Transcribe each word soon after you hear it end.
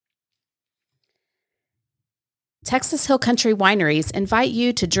Texas Hill Country Wineries invite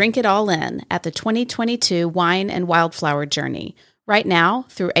you to drink it all in at the 2022 Wine and Wildflower Journey. Right now,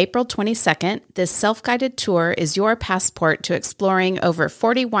 through April 22nd, this self-guided tour is your passport to exploring over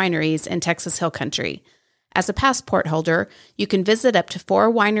 40 wineries in Texas Hill Country. As a passport holder, you can visit up to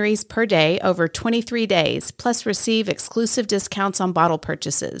 4 wineries per day over 23 days, plus receive exclusive discounts on bottle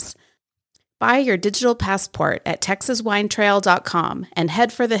purchases. Buy your digital passport at texaswinetrail.com and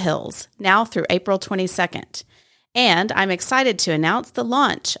head for the hills, now through April 22nd. And I'm excited to announce the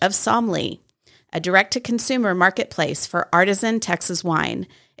launch of Sommely, a direct-to-consumer marketplace for artisan Texas wine.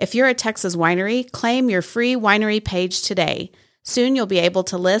 If you're a Texas winery, claim your free winery page today. Soon you'll be able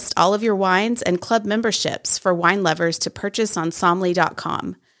to list all of your wines and club memberships for wine lovers to purchase on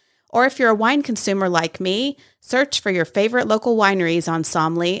Sommely.com. Or if you're a wine consumer like me, search for your favorite local wineries on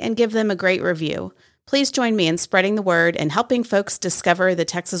Sommely and give them a great review. Please join me in spreading the word and helping folks discover the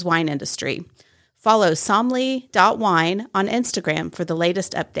Texas wine industry. Follow sommely.wine on Instagram for the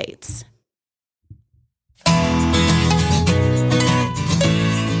latest updates.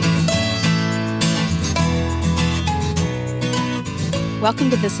 Welcome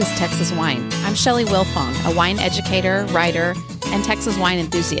to This is Texas Wine. I'm Shelley Wilfong, a wine educator, writer, and Texas wine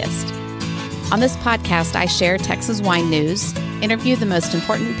enthusiast. On this podcast, I share Texas wine news, interview the most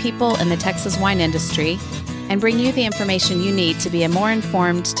important people in the Texas wine industry, and bring you the information you need to be a more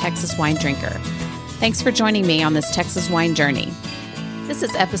informed Texas wine drinker. Thanks for joining me on this Texas wine journey. This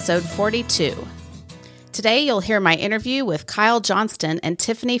is episode 42. Today, you'll hear my interview with Kyle Johnston and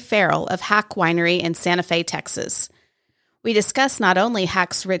Tiffany Farrell of Hack Winery in Santa Fe, Texas. We discuss not only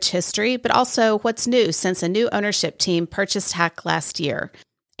Hack's rich history, but also what's new since a new ownership team purchased Hack last year.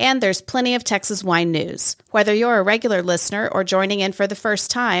 And there's plenty of Texas wine news. Whether you're a regular listener or joining in for the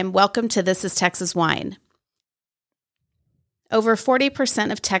first time, welcome to This is Texas Wine. Over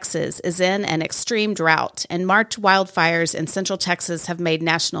 40% of Texas is in an extreme drought, and March wildfires in central Texas have made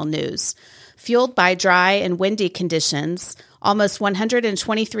national news. Fueled by dry and windy conditions, almost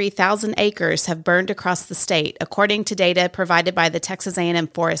 123,000 acres have burned across the state, according to data provided by the Texas A&M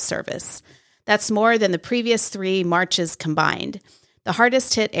Forest Service. That's more than the previous 3 Marches combined. The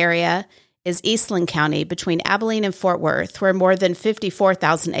hardest hit area is Eastland County between Abilene and Fort Worth, where more than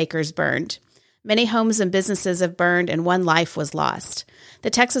 54,000 acres burned. Many homes and businesses have burned and 1 life was lost.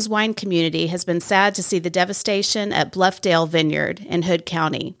 The Texas wine community has been sad to see the devastation at Bluffdale Vineyard in Hood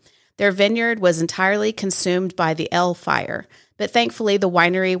County. Their vineyard was entirely consumed by the L fire, but thankfully the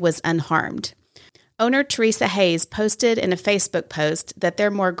winery was unharmed. Owner Teresa Hayes posted in a Facebook post that they're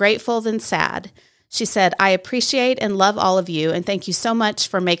more grateful than sad. She said, "I appreciate and love all of you, and thank you so much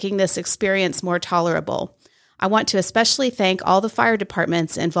for making this experience more tolerable. I want to especially thank all the fire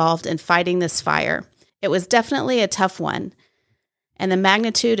departments involved in fighting this fire. It was definitely a tough one, and the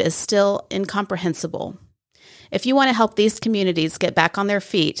magnitude is still incomprehensible. If you want to help these communities get back on their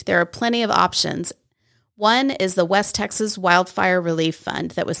feet, there are plenty of options. One is the West Texas Wildfire Relief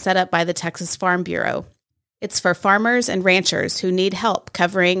Fund that was set up by the Texas Farm Bureau. It's for farmers and ranchers who need help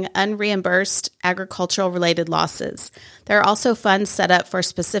covering unreimbursed agricultural-related losses. There are also funds set up for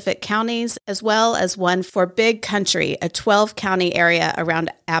specific counties, as well as one for Big Country, a 12-county area around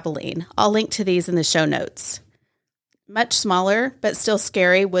Abilene. I'll link to these in the show notes. Much smaller, but still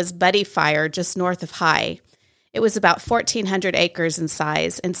scary, was Buddy Fire just north of High. It was about 1,400 acres in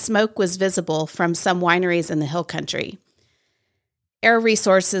size, and smoke was visible from some wineries in the hill country. Air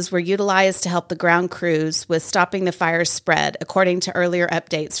resources were utilized to help the ground crews with stopping the fire's spread, according to earlier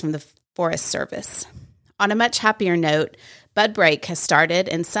updates from the Forest Service. On a much happier note, bud break has started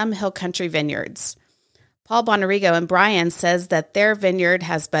in some hill country vineyards. Paul Bonarigo and Brian says that their vineyard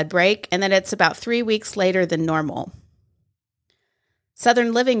has bud break and that it's about 3 weeks later than normal.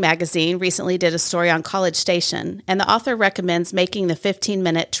 Southern Living magazine recently did a story on College Station, and the author recommends making the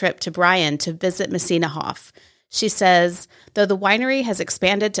 15-minute trip to Bryan to visit Messina Hoff. She says, though the winery has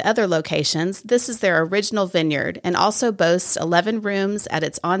expanded to other locations, this is their original vineyard and also boasts 11 rooms at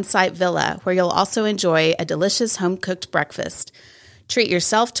its on-site villa, where you'll also enjoy a delicious home-cooked breakfast. Treat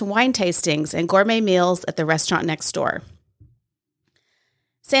yourself to wine tastings and gourmet meals at the restaurant next door.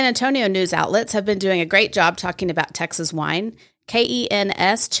 San Antonio news outlets have been doing a great job talking about Texas wine.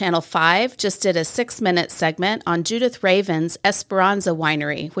 KENS Channel 5 just did a 6-minute segment on Judith Raven's Esperanza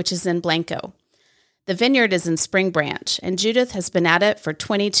Winery, which is in Blanco. The vineyard is in Spring Branch, and Judith has been at it for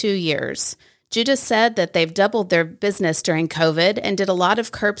 22 years. Judith said that they've doubled their business during COVID and did a lot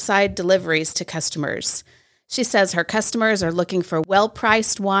of curbside deliveries to customers. She says her customers are looking for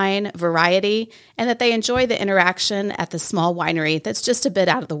well-priced wine, variety, and that they enjoy the interaction at the small winery that's just a bit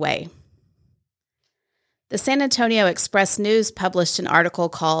out of the way. The San Antonio Express News published an article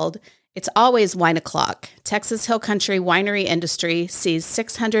called It's always wine o'clock. Texas Hill Country winery industry sees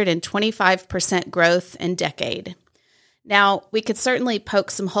 625% growth in decade. Now, we could certainly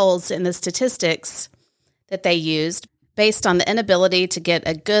poke some holes in the statistics that they used based on the inability to get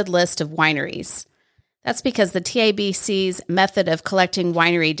a good list of wineries. That's because the TABC's method of collecting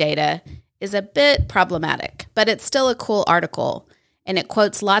winery data is a bit problematic, but it's still a cool article, and it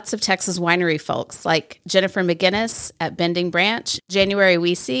quotes lots of Texas winery folks like Jennifer McGinnis at Bending Branch, January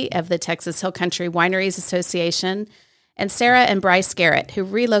Weesey of the Texas Hill Country Wineries Association, and Sarah and Bryce Garrett, who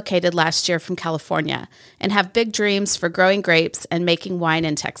relocated last year from California and have big dreams for growing grapes and making wine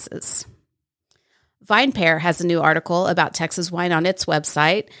in Texas. VinePair has a new article about Texas wine on its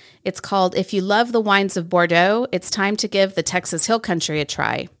website. It's called, "If You Love the Wines of Bordeaux, It's Time to Give the Texas Hill Country a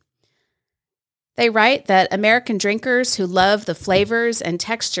Try." They write that American drinkers who love the flavors and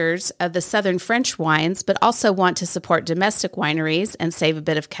textures of the Southern French wines but also want to support domestic wineries and save a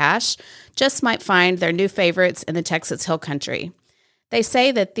bit of cash just might find their new favorites in the Texas Hill Country. They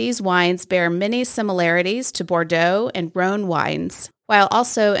say that these wines bear many similarities to Bordeaux and Rhone wines, while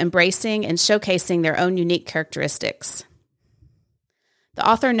also embracing and showcasing their own unique characteristics. The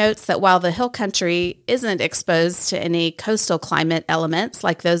author notes that while the Hill Country isn't exposed to any coastal climate elements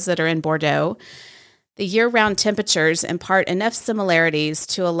like those that are in Bordeaux, the year-round temperatures impart enough similarities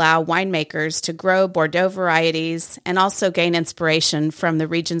to allow winemakers to grow Bordeaux varieties and also gain inspiration from the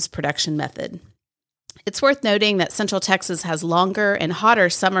region's production method. It's worth noting that Central Texas has longer and hotter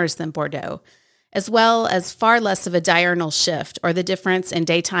summers than Bordeaux, as well as far less of a diurnal shift or the difference in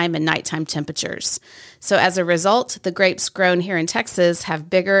daytime and nighttime temperatures. So as a result, the grapes grown here in Texas have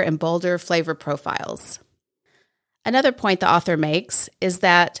bigger and bolder flavor profiles. Another point the author makes is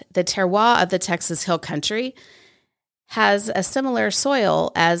that the terroir of the Texas Hill Country has a similar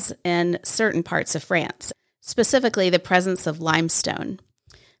soil as in certain parts of France, specifically the presence of limestone.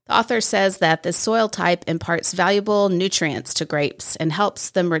 The author says that this soil type imparts valuable nutrients to grapes and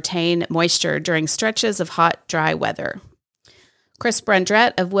helps them retain moisture during stretches of hot, dry weather. Chris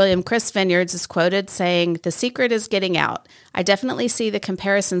Brundrett of William Chris Vineyards is quoted saying, "The secret is getting out. I definitely see the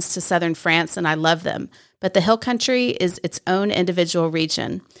comparisons to southern France and I love them, but the Hill Country is its own individual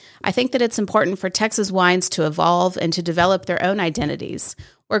region. I think that it's important for Texas wines to evolve and to develop their own identities.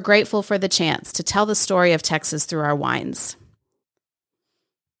 We're grateful for the chance to tell the story of Texas through our wines."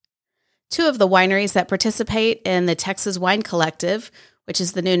 Two of the wineries that participate in the Texas Wine Collective, which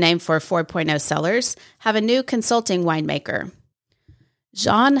is the new name for 4.0 Cellars, have a new consulting winemaker.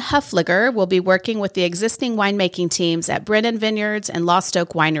 John Huffliger will be working with the existing winemaking teams at Brennan Vineyards and Lost Oak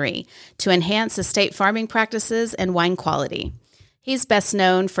Winery to enhance estate farming practices and wine quality. He's best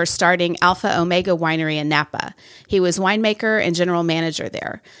known for starting Alpha Omega Winery in Napa. He was winemaker and general manager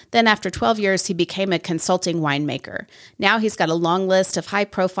there. Then after 12 years, he became a consulting winemaker. Now he's got a long list of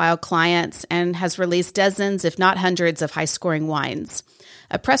high-profile clients and has released dozens, if not hundreds, of high-scoring wines.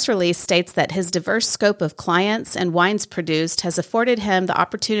 A press release states that his diverse scope of clients and wines produced has afforded him the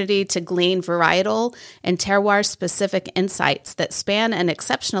opportunity to glean varietal and terroir-specific insights that span an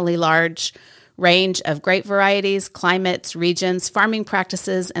exceptionally large range of grape varieties, climates, regions, farming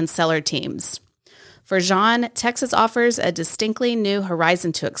practices, and cellar teams. For Jean, Texas offers a distinctly new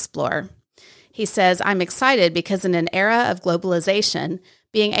horizon to explore. He says, "I'm excited because in an era of globalization,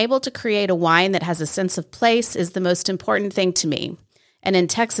 being able to create a wine that has a sense of place is the most important thing to me. And in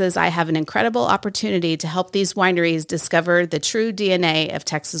Texas, I have an incredible opportunity to help these wineries discover the true DNA of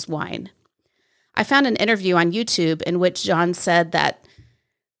Texas wine." I found an interview on YouTube in which John said that,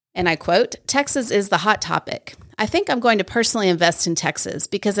 and I quote, "Texas is the hot topic. I think I'm going to personally invest in Texas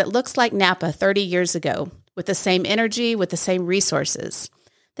because it looks like Napa 30 years ago, with the same energy, with the same resources."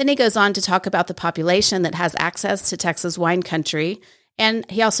 Then he goes on to talk about the population that has access to Texas wine country, and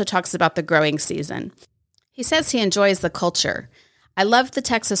he also talks about the growing season. He says he enjoys the culture. "I love the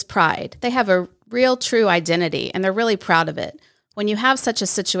Texas pride. They have a real true identity, and they're really proud of it. When you have such a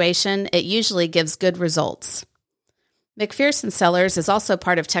situation, it usually gives good results." McPherson Cellars is also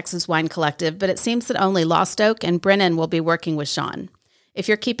part of Texas Wine Collective, but it seems that only Lost Oak and Brennan will be working with Jean. If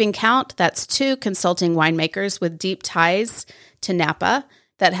you're keeping count, that's two consulting winemakers with deep ties to Napa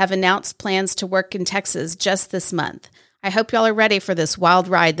that have announced plans to work in Texas just this month. I hope y'all are ready for this wild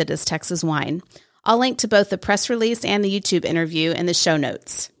ride that is Texas wine. I'll link to both the press release and the YouTube interview in the show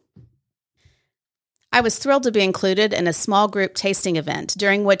notes. I was thrilled to be included in a small group tasting event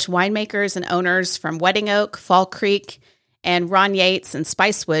during which winemakers and owners from Wedding Oak, Fall Creek, and Ron Yates and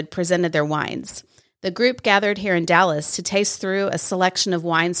Spicewood presented their wines. The group gathered here in Dallas to taste through a selection of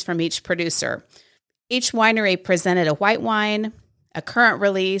wines from each producer. Each winery presented a white wine, a current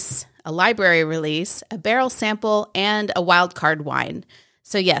release, a library release, a barrel sample, and a wild card wine.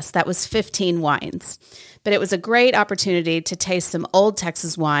 So yes, that was 15 wines. But it was a great opportunity to taste some old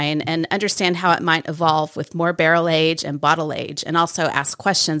Texas wine and understand how it might evolve with more barrel age and bottle age, and also ask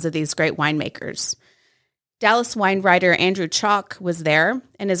questions of these great winemakers. Dallas wine writer Andrew Chalk was there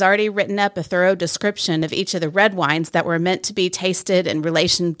and has already written up a thorough description of each of the red wines that were meant to be tasted in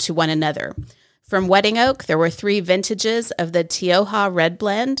relation to one another. From Wedding Oak, there were 3 vintages of the Tioja Red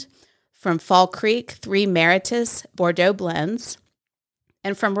Blend. From Fall Creek, 3 Meritus Bordeaux blends.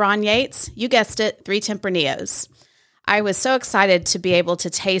 And from Ron Yates, you guessed it, 3 Tempranillos. I was so excited to be able to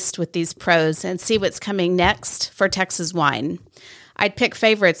taste with these pros and see what's coming next for Texas wine. I'd pick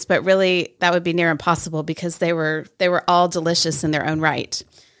favorites, but really that would be near impossible because they were all delicious in their own right.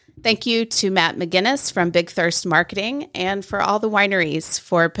 Thank you to Matt McGinnis from Big Thirst Marketing and for all the wineries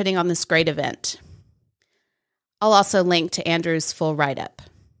for putting on this great event. I'll also link to Andrew's full write-up.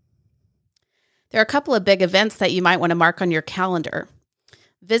 There are a couple of big events that you might want to mark on your calendar.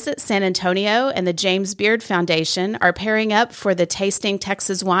 Visit San Antonio and the James Beard Foundation are pairing up for the Tasting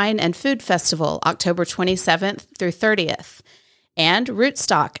Texas Wine and Food Festival, October 27th through 30th. And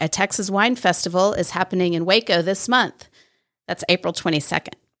Rootstock, a Texas wine festival, is happening in Waco this month. That's April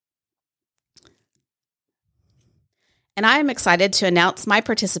 22nd. And I am excited to announce my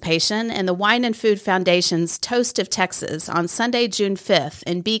participation in the Wine and Food Foundation's Toast of Texas on Sunday, June 5th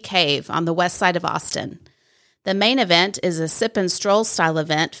in Bee Cave on the west side of Austin. The main event is a sip and stroll style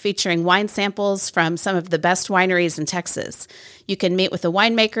event featuring wine samples from some of the best wineries in Texas. You can meet with the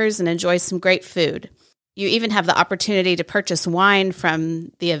winemakers and enjoy some great food. You even have the opportunity to purchase wine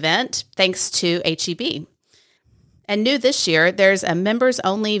from the event thanks to H-E-B. And new this year, there's a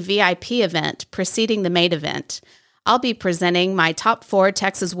members-only VIP event preceding the main event. I'll be presenting my top 4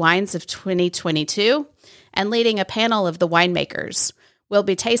 Texas wines of 2022 and leading a panel of the winemakers. We'll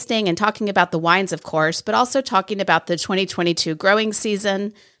be tasting and talking about the wines, of course, but also talking about the 2022 growing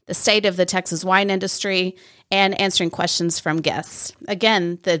season, the state of the Texas wine industry, and answering questions from guests.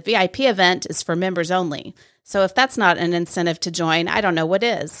 Again, the VIP event is for members only, so if that's not an incentive to join, I don't know what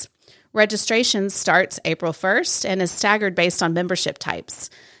is. Registration starts April 1st and is staggered based on membership types.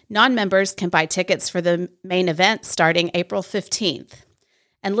 Non-members can buy tickets for the main event starting April 15th.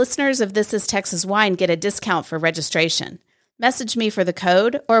 And listeners of This Is Texas Wine get a discount for registration. Message me for the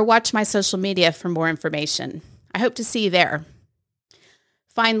code or watch my social media for more information. I hope to see you there.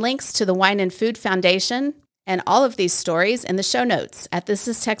 Find links to the Wine and Food Foundation and all of these stories in the show notes at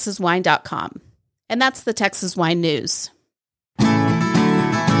thisistexaswine.com. And that's the Texas Wine News.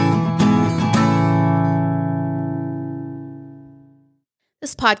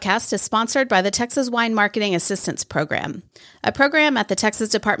 This podcast is sponsored by the Texas Wine Marketing Assistance Program, a program at the Texas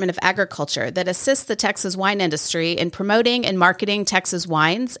Department of Agriculture that assists the Texas wine industry in promoting and marketing Texas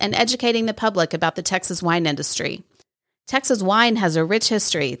wines and educating the public about the Texas wine industry. Texas wine has a rich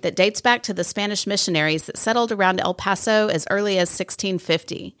history that dates back to the Spanish missionaries that settled around El Paso as early as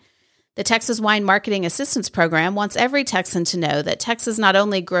 1650. The Texas Wine Marketing Assistance Program wants every Texan to know that Texas not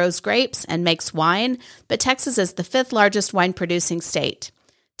only grows grapes and makes wine, but Texas is the 5th largest wine-producing state.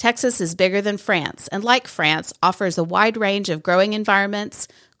 Texas is bigger than France, and like France, offers a wide range of growing environments,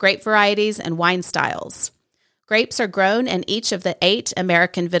 grape varieties, and wine styles. Grapes are grown in each of the 8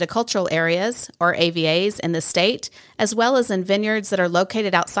 American viticultural areas, or AVAs, in the state, as well as in vineyards that are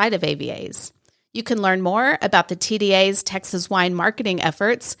located outside of AVAs. You can learn more about the TDA's Texas wine marketing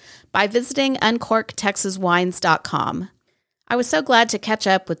efforts by visiting uncorktexaswines.com. I was so glad to catch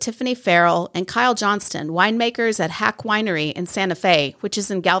up with Tiffany Farrell and Kyle Johnston, winemakers at Hack Winery in Santa Fe, which is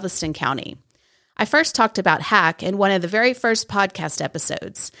in Galveston County. I first talked about Hack in one of the very first podcast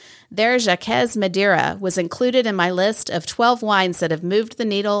episodes. Their Jaquez Madeira was included in my list of 12 wines that have moved the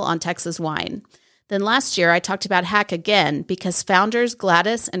needle on Texas wine. Then last year, I talked about Hack again because founders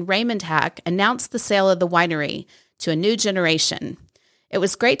Gladys and Raymond Hack announced the sale of the winery to a new generation. It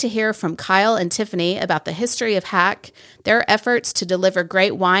was great to hear from Kyle and Tiffany about the history of Hack, their efforts to deliver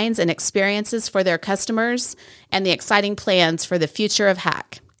great wines and experiences for their customers, and the exciting plans for the future of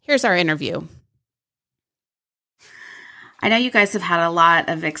Hack. Here's our interview. I know you guys have had a lot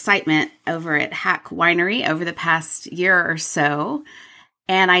of excitement over at Hack Winery over the past year or so.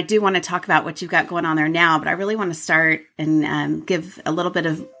 And I do want to talk about what you've got going on there now, but I really want to start and give a little bit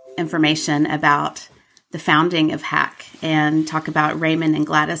of information about the founding of Hack and talk about Raymond and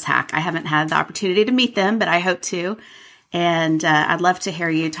Gladys Hack. I haven't had the opportunity to meet them, but I hope to. And I'd love to hear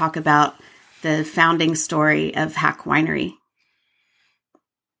you talk about the founding story of Hack Winery.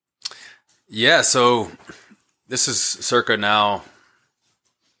 Yeah, so this is circa now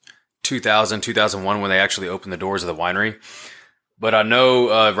 2000, 2001 when they actually opened the doors of the winery. But I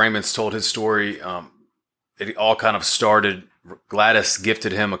know Raymond's told his story. It all kind of started Gladys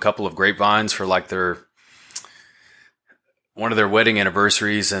gifted him a couple of grapevines for like one of their wedding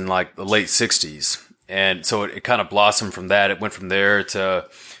anniversaries in like the late 60s. And so it kind of blossomed from that. It went from there to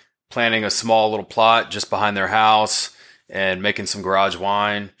planting a small little plot just behind their house and making some garage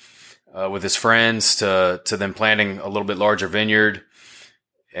wine with his friends to then planting a little bit larger vineyard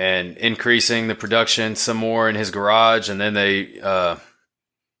and increasing the production some more in his garage. And then they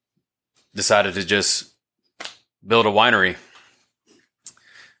decided to just build a winery.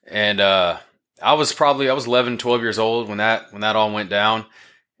 And I was 11, 12 years old when that all went down.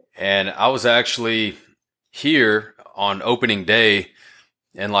 And I was actually here on opening day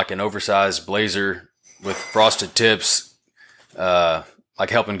in like an oversized blazer with frosted tips, like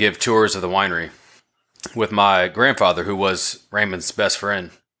helping give tours of the winery with my grandfather, who was Raymond's best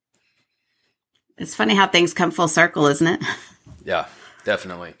friend. It's funny how things come full circle, isn't it? Yeah,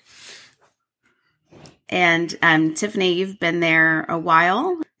 definitely. And Tiffany, you've been there a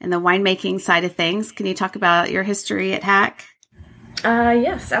while in the winemaking side of things. Can you talk about your history at Hack?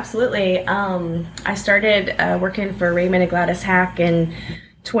 Yes, absolutely. I started working for Raymond and Gladys Hack in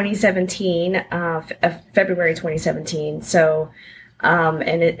 2017, February 2017. So,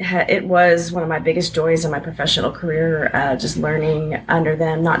 and it was one of my biggest joys in my professional career, just learning under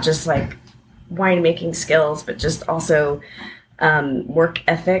them, not just like winemaking skills, but just also work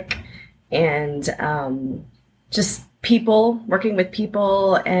ethic and just people, working with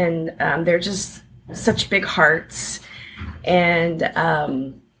people. And they're just such big hearts.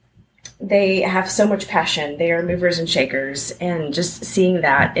 And they have so much passion. They are movers and shakers, and just seeing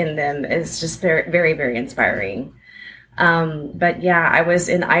that in them is just very, very, very inspiring. But yeah, I was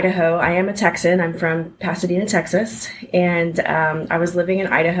in Idaho. I am a Texan. I'm from Pasadena, Texas, and I was living in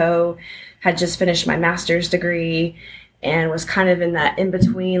Idaho, had just finished my master's degree, and was kind of in that in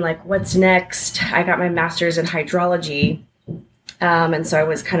between, like, what's next? I got my master's in hydrology. And so I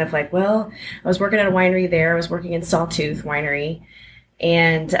was kind of like, well, I was working at a winery there. I was working in Sawtooth Winery.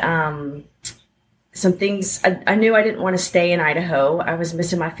 And some things, I knew I didn't want to stay in Idaho. I was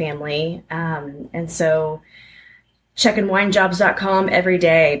missing my family. And so checking winejobs.com every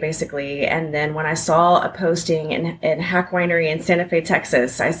day, basically. And then when I saw a posting in Hack Winery in Santa Fe,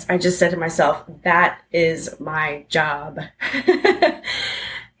 Texas, I just said to myself, that is my job.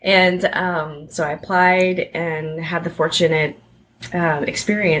 And so I applied and had the fortunate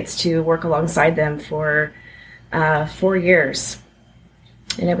experience to work alongside them for 4 years,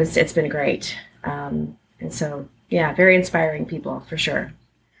 and it's been great. And so, yeah, very inspiring people for sure.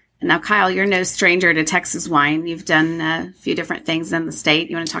 Now, Kyle, you're no stranger to Texas wine. You've done a few different things in the state.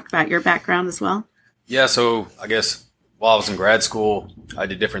 You want to talk about your background as well? Yeah, so I guess while I was in grad school, I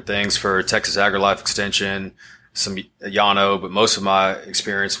did different things for Texas AgriLife Extension, some Llano, but most of my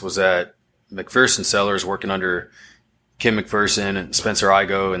experience was at McPherson Cellars, working under Kim McPherson and Spencer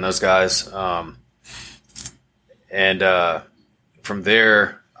Igo and those guys. And from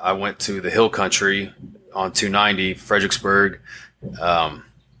there, I went to the Hill Country on 290, Fredericksburg,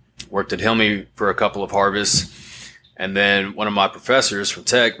 worked at Hilmy for a couple of harvests. And then one of my professors from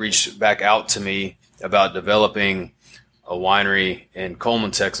Tech reached back out to me about developing a winery in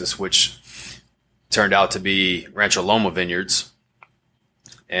Coleman, Texas, which turned out to be Rancho Loma Vineyards.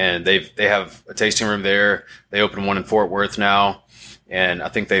 And they have a tasting room there. They opened one in Fort Worth now, and I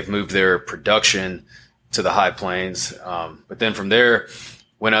think they've moved their production to the High Plains. But then from there,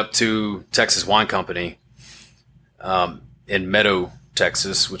 went up to Texas Wine Company in Meadow,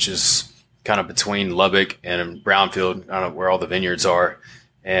 Texas, which is kind of between Lubbock and Brownfield, I don't know where all the vineyards are,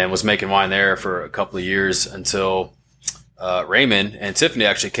 and was making wine there for a couple of years until Raymond and Tiffany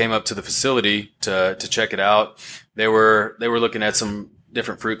actually came up to the facility to check it out. They were looking at some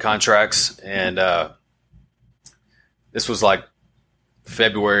different fruit contracts, and this was like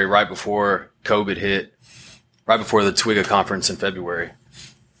February, right before COVID hit, right before the Twiga conference in February.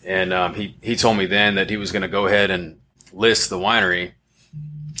 And he told me then that he was going to go ahead and list the winery.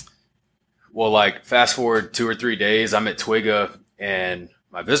 Well, like fast forward 2 or 3 days, I'm at Twiga, and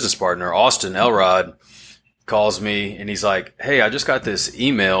my business partner, Austin Elrod, calls me, and he's like, hey, I just got this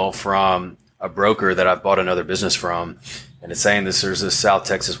email from a broker that I bought another business from, and it's saying there's this South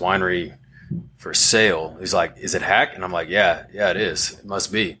Texas winery for sale. He's like, is it Hack? And I'm like, yeah, it is. It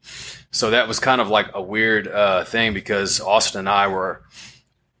must be. So that was kind of like a weird thing, because Austin and I were,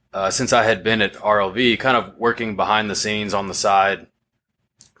 since I had been at RLV, kind of working behind the scenes on the side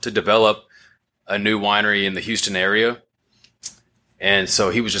to develop a new winery in the Houston area. And so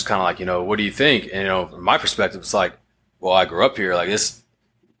he was just kind of like, what do you think? And, from my perspective, it's like, well, I grew up here like this.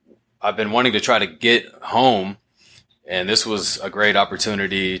 I've been wanting to try to get home, and this was a great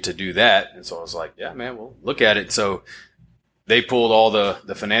opportunity to do that. And so I was like, yeah, man, we'll look at it. So they pulled all the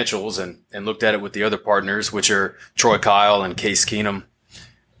financials and looked at it with the other partners, which are Troy Kyle and Case Keenum.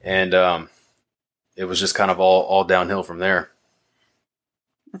 And it was just kind of all downhill from there.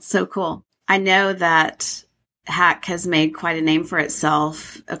 That's so cool. I know that Hack has made quite a name for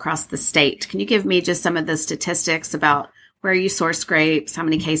itself across the state. Can you give me just some of the statistics about where you source grapes, how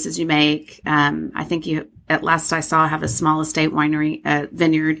many cases you make? I think you, at last I saw, have a small estate winery,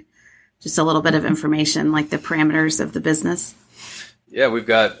 vineyard. Just a little bit of information, like the parameters of the business. Yeah, we've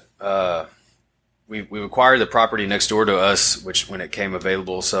got we acquired the property next door to us, which when it came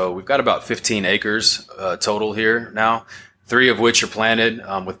available. So we've got about 15 acres total here now, 3 of which are planted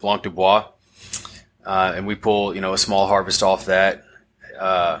with Blanc du Bois, and we pull a small harvest off that.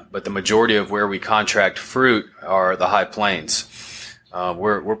 But the majority of where we contract fruit are the high plains.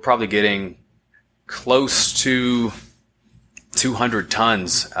 We're probably getting close to 200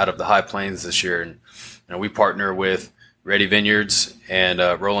 tons out of the high plains this year, and we partner with Ready Vineyards and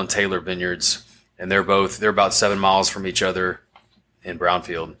Roland Taylor Vineyards, and they're about 7 miles from each other in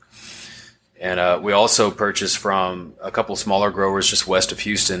Brownfield. And we also purchase from a couple smaller growers just west of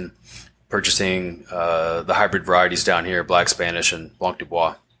Houston, purchasing the hybrid varieties down here, Black Spanish and Blanc du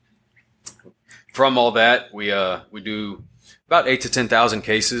Bois. From all that, we do about 8,000 to 10,000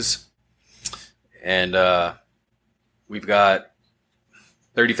 cases, and we've got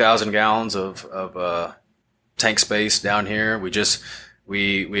 30,000 gallons of tank space down here.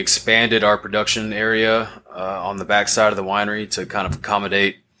 We expanded our production area on the back side of the winery to kind of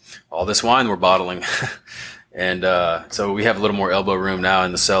accommodate all this wine we're bottling. And so we have a little more elbow room now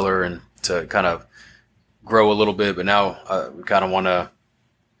in the cellar and to kind of grow a little bit. But now we kind of want to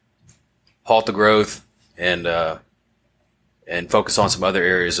halt the growth and focus on some other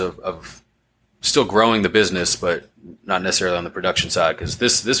areas of still growing the business, but not necessarily on the production side, because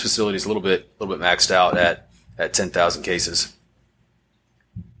this facility is a little bit maxed out at 10,000 cases.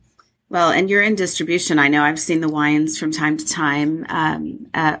 Well, and you're in distribution. I know I've seen the wines from time to time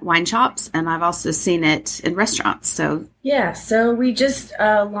at wine shops, and I've also seen it in restaurants. So we just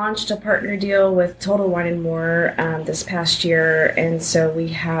launched a partner deal with Total Wine & More this past year, and so we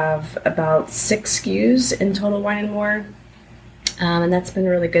have about 6 SKUs in Total Wine & More. And that's been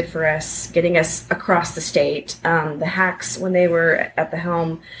really good for us, getting us across the state. The Hacks, when they were at the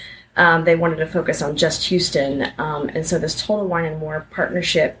helm, they wanted to focus on just Houston. And so this Total Wine & More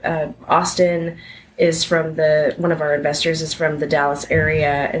partnership, Austin is from one of our investors is from the Dallas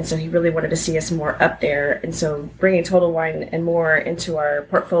area. And so he really wanted to see us more up there. And so bringing Total Wine & More into our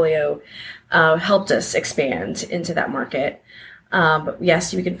portfolio helped us expand into that market. But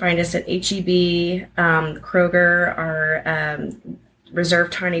yes, you can find us at H-E-B, Kroger. Our Reserve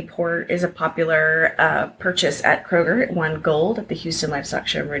Tiny Port is a popular purchase at Kroger. It won gold at the Houston Livestock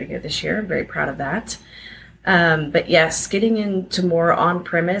Show Radio this year. I'm very proud of that. But yes, getting into more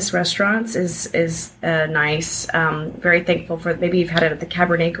on-premise restaurants is nice. Very thankful for, maybe you've had it at the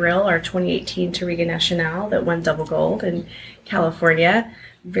Cabernet Grill, our 2018 Touriga Nacional that won double gold in California.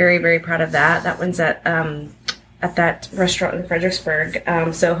 Very, very proud of that. That one's at that restaurant in Fredericksburg.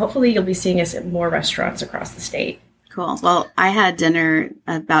 So hopefully you'll be seeing us at more restaurants across the state. Cool. Well, I had dinner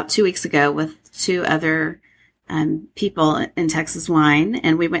about 2 weeks ago with 2 other people in Texas wine,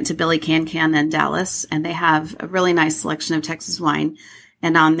 and we went to Billy Can in Dallas, and they have a really nice selection of Texas wine.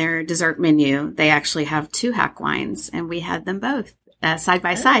 And on their dessert menu, they actually have 2 Hack wines, and we had them both side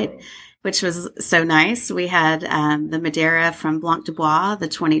by side, which was so nice. We had the Madeira from Blanc du Bois, the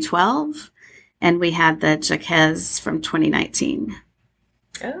 2012, and we had the Jaquez from 2019.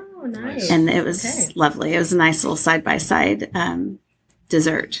 Oh, nice. And it was lovely. It was a nice little side-by-side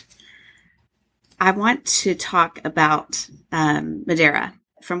dessert. I want to talk about Madeira.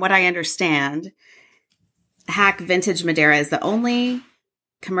 From what I understand, Hack Vintage Madeira is the only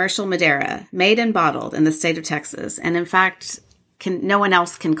commercial Madeira made and bottled in the state of Texas. And in fact, no one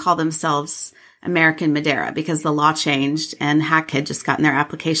else can call themselves American Madeira because the law changed and Hack had just gotten their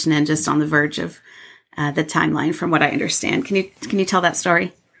application in just on the verge of the timeline, from what I understand. Can you tell that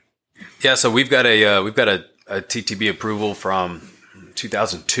story? Yeah, so we've got a TTB approval from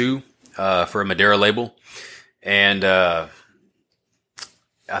 2002 for a Madeira label, and I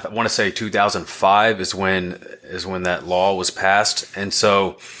want to say 2005 is when that law was passed. And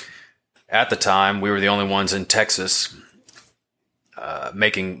so at the time, we were the only ones in Texas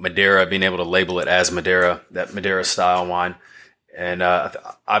making Madeira, being able to label it as Madeira, that Madeira style wine. And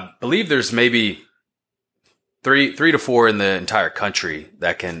I believe there's maybe three to four in the entire country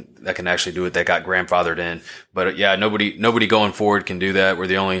that can actually do it, that got grandfathered in. But yeah, nobody going forward can do that. We're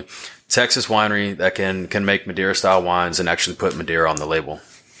the only Texas winery that can make Madeira style wines and actually put Madeira on the label.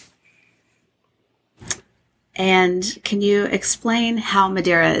 And can you explain how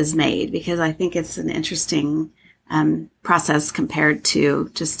Madeira is made? Because I think it's an interesting process compared to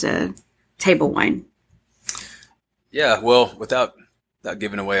just a table wine. Yeah, well, without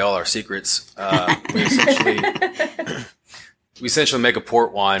giving away all our secrets, we essentially make a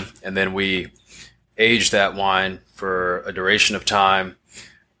port wine, and then we age that wine for a duration of time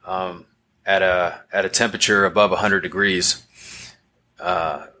at a temperature above 100 degrees.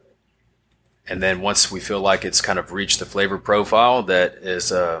 And then once we feel like it's kind of reached the flavor profile that is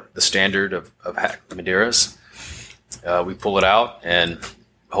the standard of Madeiras, we pull it out and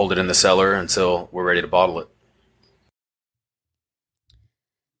hold it in the cellar until we're ready to bottle it.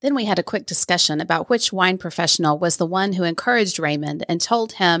 Then we had a quick discussion about which wine professional was the one who encouraged Raymond and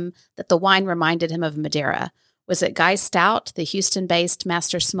told him that the wine reminded him of Madeira. Was it Guy Stout, the Houston-based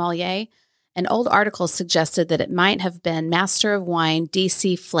master sommelier? An old article suggested that it might have been Master of Wine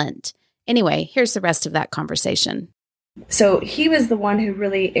D.C. Flint. Anyway, here's the rest of that conversation. So he was the one who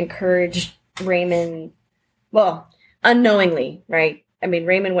really encouraged Raymond, well, unknowingly, right? I mean,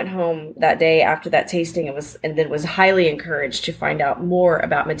 Raymond went home that day after that tasting and then was highly encouraged to find out more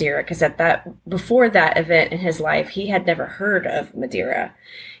about Madeira, because before that event in his life, he had never heard of Madeira.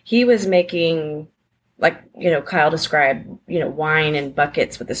 He was making, like, Kyle described, wine in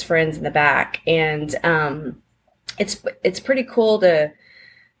buckets with his friends in the back. And it's pretty cool to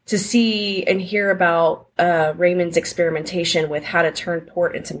see and hear about Raymond's experimentation with how to turn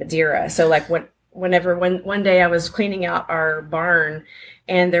port into Madeira. So like one day I was cleaning out our barn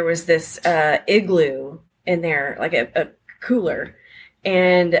and there was this igloo in there, like a cooler,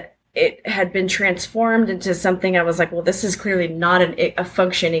 and it had been transformed into something. I was like, well, this is clearly not a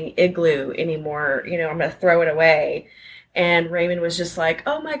functioning igloo anymore. I'm going to throw it away. And Raymond was just like,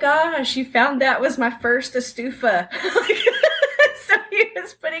 oh my gosh, you found that was my first estufa. So he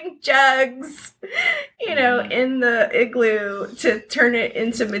was putting jugs, in the igloo to turn it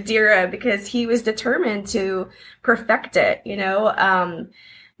into Madeira because he was determined to perfect it,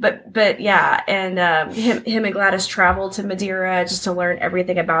 But yeah, and him and Gladys traveled to Madeira just to learn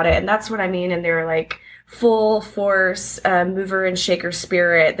everything about it. And that's what I mean. And they're like full force mover and shaker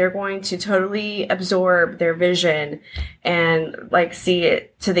spirit. They're going to totally absorb their vision and like see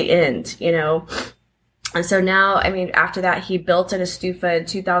it to the end, And so now, I mean, after that, he built an estufa in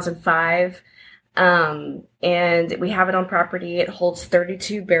 2005, and we have it on property. It holds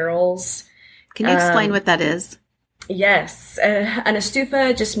 32 barrels. Can you explain what that is? Yes. An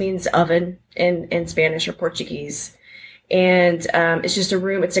estufa just means oven in Spanish or Portuguese. And it's just a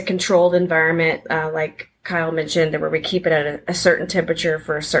room. It's a controlled environment, like Kyle mentioned, where we keep it at a certain temperature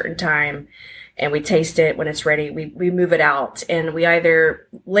for a certain time. And we taste it when it's ready. We move it out, and we either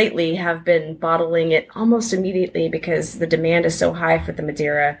lately have been bottling it almost immediately because the demand is so high for the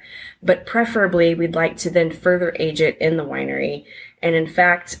Madeira, but preferably we'd like to then further age it in the winery. And in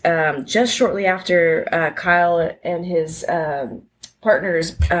fact, just shortly after Kyle and his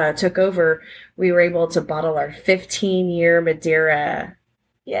partners took over, we were able to bottle our 15-year Madeira.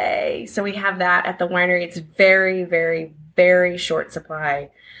 Yay! So we have that at the winery. It's very, very, very short supply.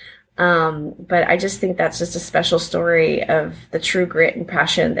 But I just think that's just a special story of the true grit and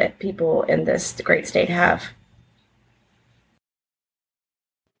passion that people in this great state have.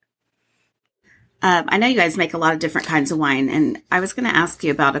 I know you guys make a lot of different kinds of wine, and I was going to ask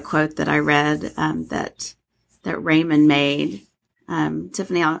you about a quote that I read that Raymond made.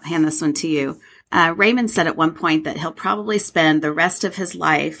 Tiffany, I'll hand this one to you. Raymond said at one point that he'll probably spend the rest of his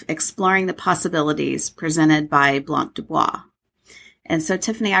life exploring the possibilities presented by Blanc de Bois. And so,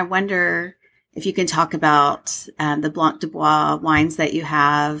 Tiffany, I wonder if you can talk about the Blanc de Bois wines that you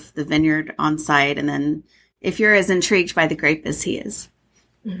have, the vineyard on site, and then if you're as intrigued by the grape as he is.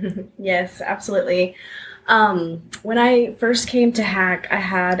 Yes, absolutely. When I first came to Hack, I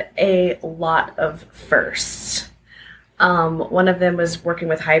had a lot of firsts. One of them was working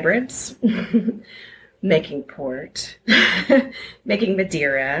with hybrids, making port, making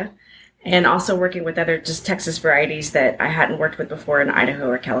Madeira, and also working with other just Texas varieties that I hadn't worked with before in Idaho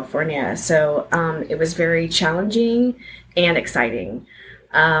or California. So it was very challenging and exciting.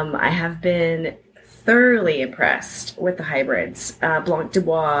 I have been thoroughly impressed with the hybrids, Blanc de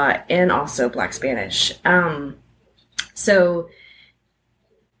Bois and also Black Spanish. So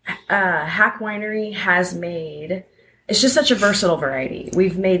Hack Winery has made, it's just such a versatile variety.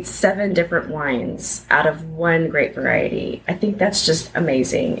 We've made 7 different wines out of one grape variety. I think that's just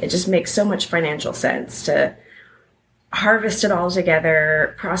amazing. It just makes so much financial sense to harvest it all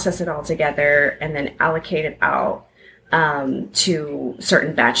together, process it all together, and then allocate it out to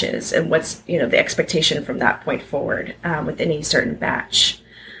certain batches and what's, the expectation from that point forward with any certain batch.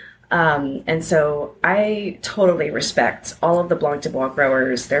 And so I totally respect all of the Blanc de Bois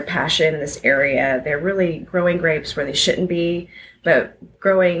growers, their passion in this area. They're really growing grapes where they shouldn't be, but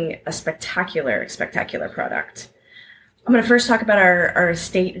growing a spectacular, spectacular product. I'm going to first talk about our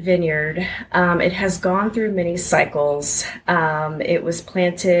estate vineyard. It has gone through many cycles. It was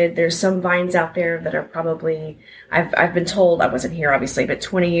planted. There's some vines out there that are probably, I've been told, I wasn't here obviously, but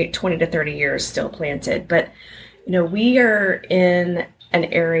 20 to 30 years still planted. But, we are in an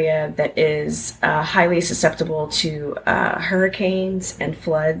area that is highly susceptible to hurricanes and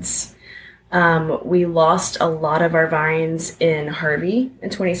floods. We lost a lot of our vines in Harvey in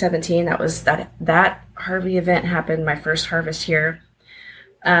 2017. That Harvey event happened my first harvest here.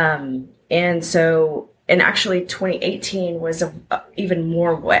 And actually 2018 was a even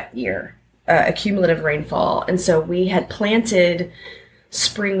more wet year, a cumulative rainfall. And so we had planted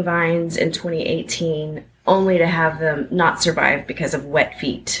spring vines in 2018 only to have them not survive because of wet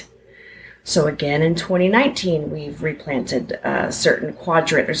feet. So again, in 2019, we've replanted a certain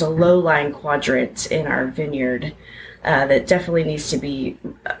quadrant. There's a low-lying quadrant in our vineyard that definitely needs to be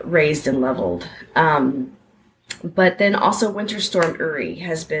raised and leveled. But then also Winter Storm Uri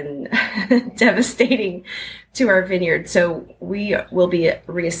has been devastating to our vineyard. So we will be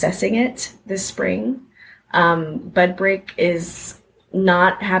reassessing it this spring. Bud break is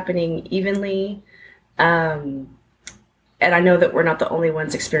not happening evenly. And I know that we're not the only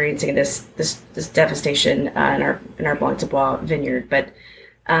ones experiencing this devastation in our Blanc de Bois vineyard. But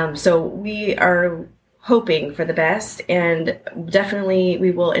so we are hoping for the best, and definitely we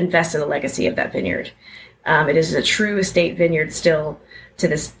will invest in the legacy of that vineyard. It is a true estate vineyard still to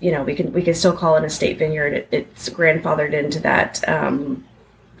this. We can still call it an estate vineyard. It's grandfathered into that.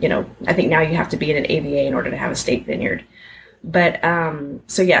 I think now you have to be in an AVA in order to have a state vineyard. But,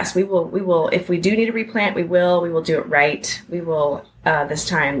 so yes, we will, if we do need to replant, we will do it right. We will, this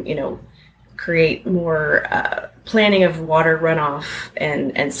time, create more, planning of water runoff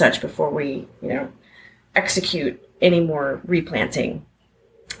and such before we, execute any more replanting.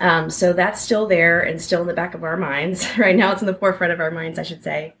 So that's still there and still in the back of our minds. Right now it's in the forefront of our minds, I should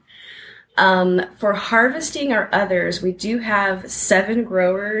say. For harvesting our others, we do have 7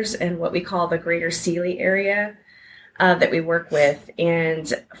 growers in what we call the Greater Sealy area. That we work with.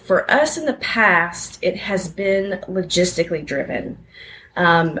 And for us in the past, it has been logistically driven.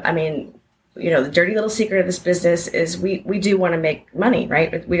 The dirty little secret of this business is we do want to make money,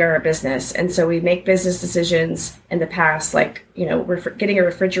 right? We are a business. And so we make business decisions in the past, like, getting a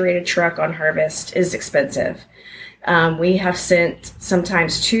refrigerated truck on harvest is expensive. We have sent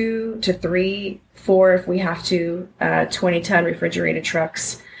sometimes 2 to 3, 4 if we have to, 20-ton refrigerated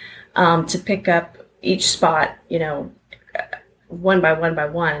trucks to pick up each spot, one by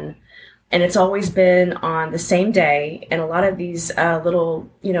one. And it's always been on the same day. And a lot of these little,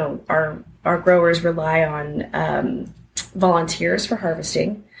 our growers rely on volunteers for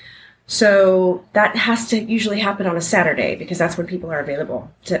harvesting. So that has to usually happen on a Saturday because that's when people are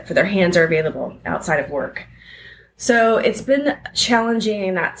available, for their hands are available outside of work. So it's been challenging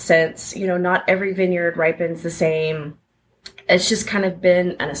in that sense. Not every vineyard ripens the same. It's just kind of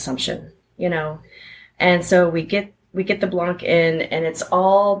been an assumption, And so we get the Blanc in and it's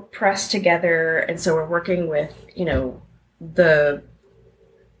all pressed together. And so we're working with, the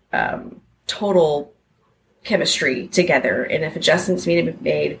total chemistry together. And if adjustments need to be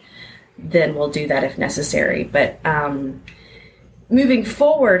made, then we'll do that if necessary. But moving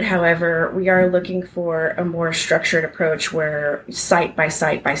forward, however, we are looking for a more structured approach where site by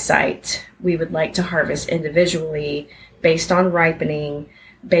site, we would like to harvest individually based on ripening,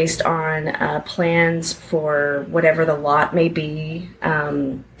 based on plans for whatever the lot may be,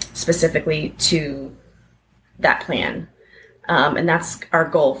 specifically to that plan. And that's our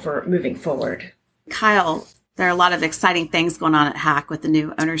goal for moving forward. Kyle, there are a lot of exciting things going on at HAC with the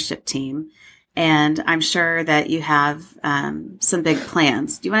new ownership team. And I'm sure that you have some big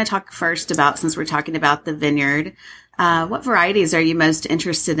plans. Do you want to talk first about, since we're talking about the vineyard, what varieties are you most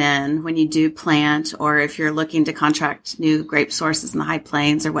interested in when you do plant, or if you're looking to contract new grape sources in the High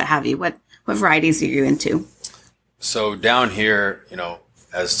Plains or what have you? What varieties are you into? So down here,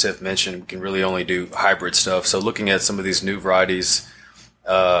 as Tiff mentioned, we can really only do hybrid stuff. So looking at some of these new varieties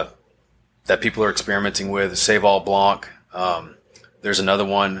that people are experimenting with, Seyval Blanc. There's another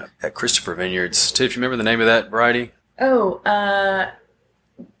one at Christopher Vineyards. Tiff, you remember the name of that variety? Oh,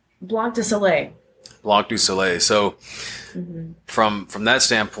 Blanc du Soleil. Blanc du Soleil. So from that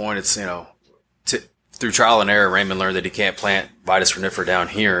standpoint, it's, through trial and error, Raymond learned that he can't plant Vitis renifera down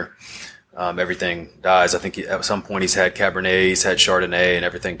here. Everything dies. I think at some point he's had Cabernet, he's had Chardonnay, and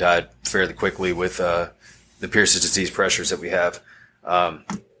everything died fairly quickly with the Pierce's disease pressures that we have.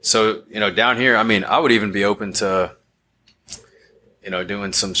 So, down here, I mean, I would even be open to,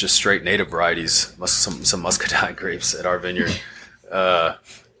 doing some just straight native varieties, some muscadine grapes at our vineyard.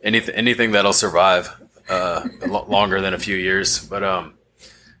 Anything that'll survive longer than a few years. But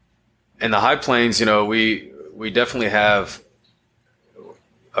in the high plains, we definitely have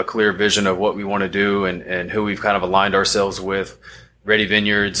a clear vision of what we want to do and who we've kind of aligned ourselves with. Ready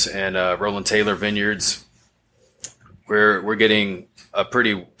Vineyards and Roland Taylor Vineyards. We're getting a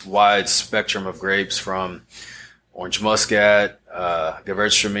pretty wide spectrum of grapes from Orange Muscat,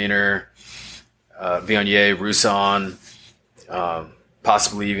 Gewürztraminer, Viognier, Roussanne,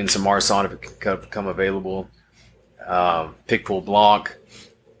 possibly even some Marsanne if it can become available. Picpoul Blanc.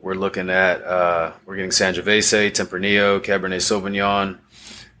 We're looking at, we're getting Sangiovese, Tempranillo, Cabernet Sauvignon,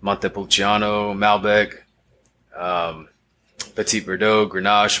 Montepulciano, Malbec, Petit Verdot,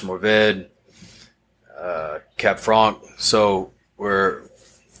 Grenache, Mourvèdre, Cab Franc. So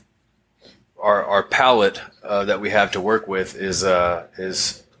our palette that we have to work with is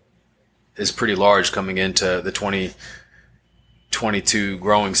pretty large coming into the 2022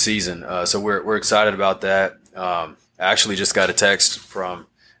 growing season. So we're excited about that. I actually just got a text from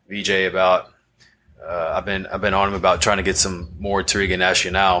VJ about I've been on him about trying to get some more Touriga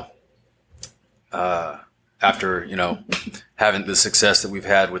Nacional after having the success that we've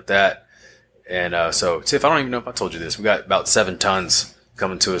had with that. And so Tiff, I don't even know if I told you this. We got about 7 tons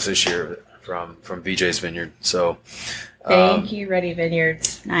coming to us this year from VJ's vineyard. So thank you, Ready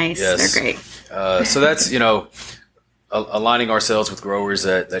Vineyards. Nice. Yes. They're great. So that's aligning ourselves with growers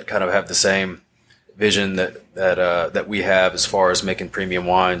that kind of have the same vision that we have as far as making premium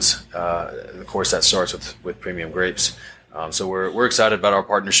wines. Of course, that starts with premium grapes. So we're excited about our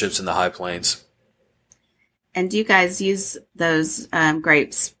partnerships in the High Plains. And do you guys use those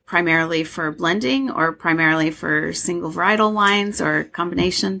grapes primarily for blending or primarily for single varietal wines or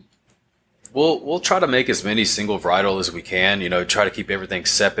combination? We'll try to make as many single varietal as we can, try to keep everything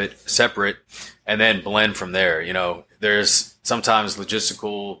separate and then blend from there. There's sometimes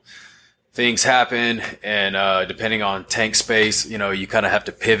logistical things happen and depending on tank space, you kind of have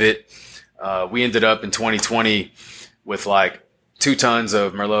to pivot. We ended up in 2020 with like 2 tons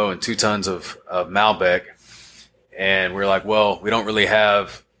of Merlot and 2 tons of Malbec. And we're like, well, we don't really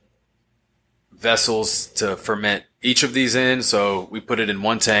have vessels to ferment each of these in. So we put it in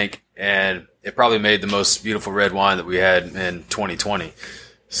one tank and it probably made the most beautiful red wine that we had in 2020.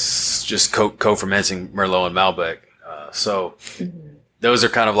 It's just co-fermenting Merlot and Malbec. So those are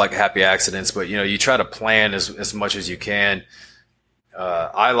kind of like happy accidents, but you try to plan as much as you can.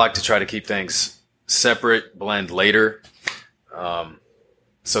 I like to try to keep things separate, blend later.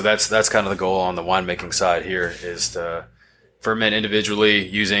 So that's kind of the goal on the winemaking side here is to ferment individually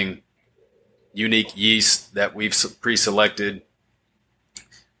using unique yeast that we've pre-selected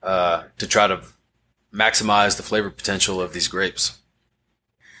to try to maximize the flavor potential of these grapes.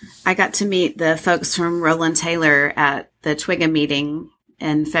 I got to meet the folks from Roland Taylor at the Twiga meeting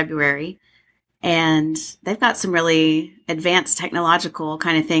in February, and they've got some really advanced technological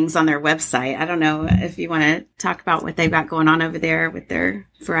kind of things on their website. I don't know if you want to talk about what they've got going on over there with their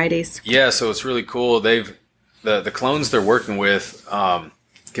varieties. Yeah, so it's really cool. The clones they're working with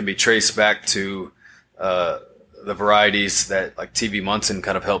can be traced back to the varieties that like TV Munson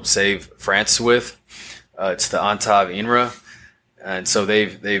kind of helped save France with. It's the Antave Inra. And so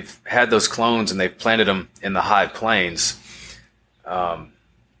they've had those clones and they've planted them in the high plains.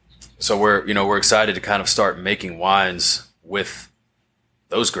 So we're excited to kind of start making wines with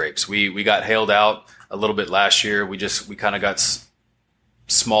those grapes. We got hailed out a little bit last year. We kind of got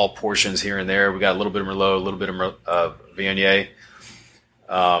small portions here and there. We got a little bit of Merlot, a little bit of Viognier.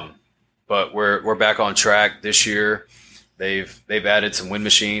 But we're back on track this year. They've added some wind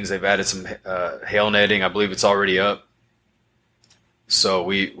machines. They've added some hail netting. I believe it's already up. So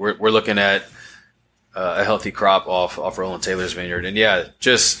we're looking at a healthy crop off Roland Taylor's vineyard. And yeah,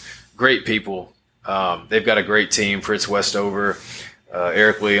 just great people. They've got a great team. Fritz Westover,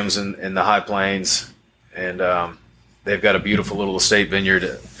 Eric Williams in the High Plains, and they've got a beautiful little estate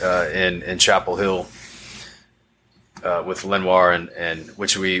vineyard in Chapel Hill with Lenoir, and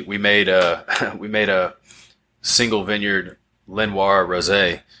which we made a single vineyard Lenoir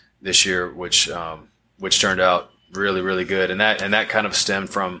rosé this year, which turned out really, really good. And that kind of stemmed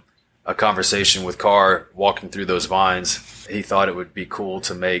from a conversation with Carr walking through those vines. He thought it would be cool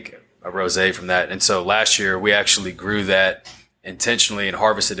to make a rosé from that. And so last year we actually grew that intentionally and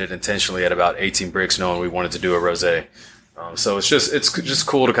harvested it intentionally at about 18 bricks, knowing we wanted to do a rosé. So it's just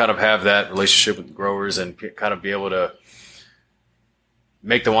cool to kind of have that relationship with the growers and kind of be able to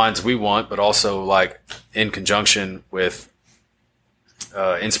make the wines we want, but also like in conjunction with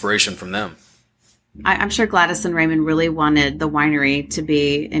inspiration from them. I'm sure Gladys and Raymond really wanted the winery to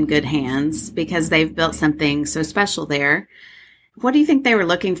be in good hands because they've built something so special there. What do you think they were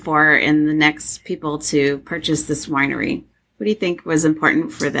looking for in the next people to purchase this winery? What do you think was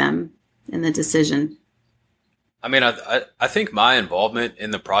important for them in the decision? I mean, I think my involvement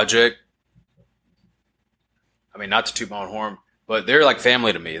in the project, I mean, not to toot my own horn, but they're like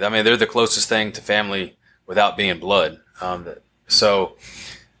family to me. I mean, they're the closest thing to family without being blood. So,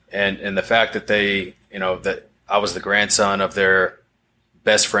 and the fact that they, that I was the grandson of their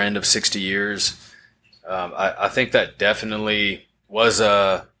best friend of 60 years, I think that definitely was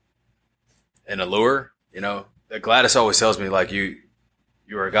an allure. That Gladys always tells me, like, you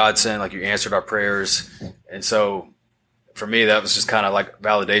were a godsend, like you answered our prayers. And so for me, that was just kind of like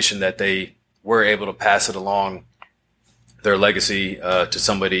validation that they were able to pass it along, their legacy, to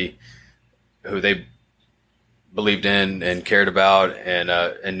somebody who they believed in and cared about,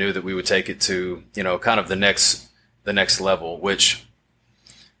 and knew that we would take it to, kind of the next level, which,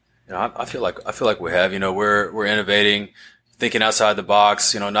 I feel like we have, we're innovating, thinking outside the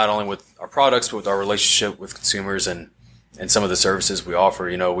box, not only with our products, but with our relationship with consumers and some of the services we offer.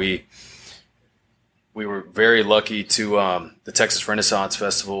 We were very lucky to, the Texas Renaissance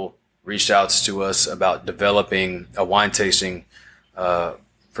Festival reached out to us about developing a wine tasting,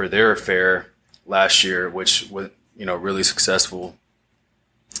 for their fair last year, which was, really successful.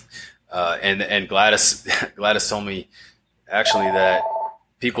 And Gladys told me actually that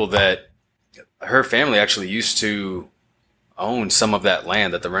people that her family actually used to own some of that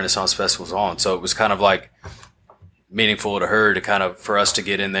land that the Renaissance Festival was on. So it was kind of like meaningful to her for us to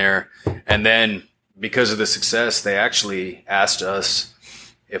get in there. And then because of the success, they actually asked us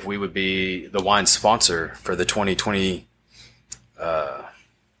if we would be the wine sponsor for the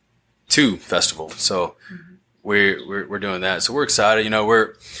 2022 festival. So we're doing that. So we're excited.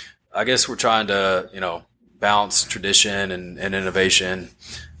 I guess we're trying to, balance tradition and innovation.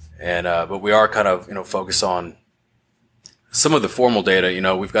 And, but we are kind of, focused on some of the formal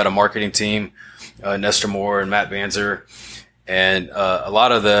data. We've got a marketing team, Nestor Moore and Matt Banzer, and a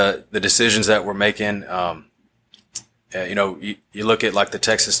lot of the decisions that we're making, you look at like the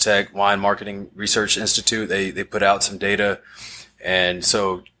Texas Tech Wine Marketing Research Institute, they put out some data. And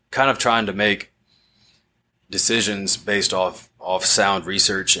so kind of trying to make decisions based off sound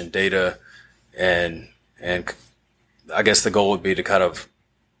research and data. And I guess the goal would be to kind of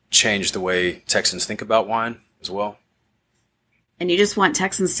change the way Texans think about wine as well. And you just want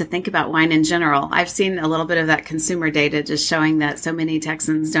Texans to think about wine in general. I've seen a little bit of that consumer data just showing that so many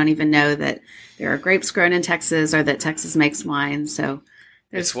Texans don't even know that there are grapes grown in Texas or that Texas makes wine. So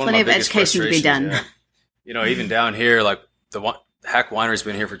there's plenty of education to be done. Yeah. Even down here, like the Hack Winery's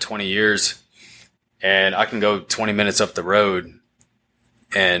been here for 20 years, and I can go 20 minutes up the road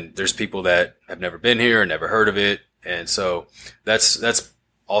and there's people that have never been here, never heard of it. And so that's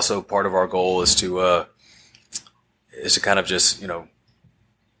also part of our goal is to kind of just,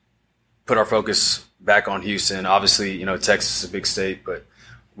 put our focus back on Houston. Obviously, Texas is a big state, but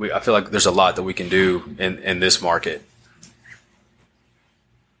I feel like there's a lot that we can do in this market.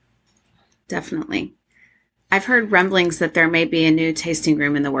 Definitely. I've heard rumblings that there may be a new tasting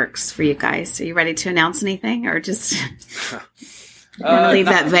room in the works for you guys. Are you ready to announce anything, or just want to leave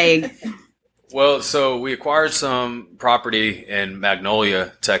that vague? Well, so we acquired some property in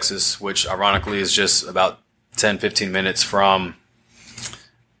Magnolia, Texas, which ironically is just about 10, 15 minutes from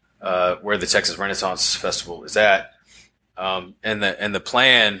where the Texas Renaissance Festival is at. And the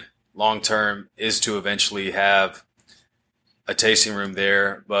plan long term is to eventually have a tasting room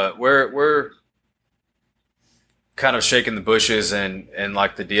there, but we're kind of shaking the bushes and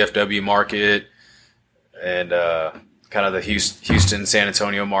like the DFW market and kind of the Houston, San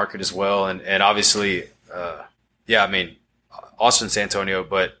Antonio market as well. And obviously, Austin, San Antonio,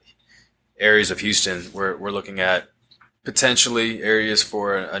 but areas of Houston, we're looking at potentially areas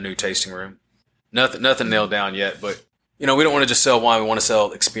for a new tasting room. Nothing nailed down yet, but we don't want to just sell wine. We want to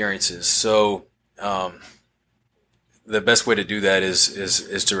sell experiences. So, the best way to do that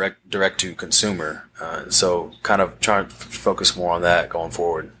is direct to consumer. So kind of trying to focus more on that going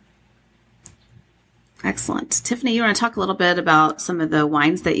forward. Excellent. Tiffany, you want to talk a little bit about some of the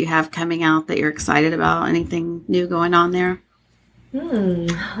wines that you have coming out that you're excited about? Anything new going on there?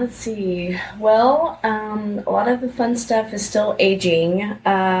 Let's see. Well, a lot of the fun stuff is still aging,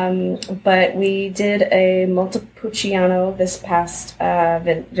 but we did a Montepulciano this past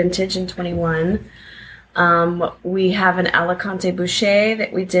vintage in 21. We have an Alicante Boucher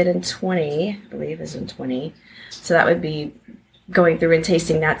that we did in 20, I believe is in 20. So that would be going through and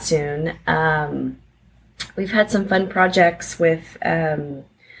tasting that soon. we've had some fun projects with,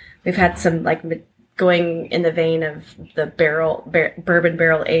 we've had some like going in the vein of the bourbon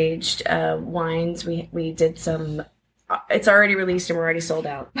barrel aged wines. We did some. It's already released and we're already sold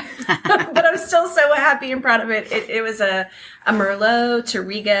out, but I'm still so happy and proud of it. It was a Merlot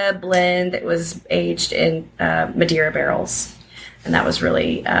Touriga blend that was aged in Madeira barrels, and that was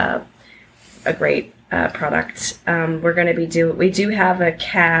really a great product. We're going to we do have a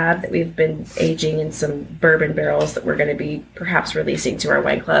cab that we've been aging in some bourbon barrels that we're going to be perhaps releasing to our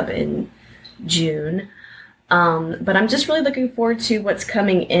wine club in June. But I'm just really looking forward to what's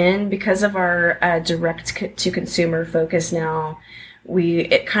coming in because of our direct to consumer focus now.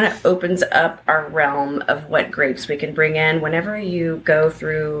 It kind of opens up our realm of what grapes we can bring in. Whenever you go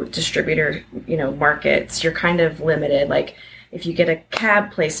through distributor, markets, you're kind of limited. Like if you get a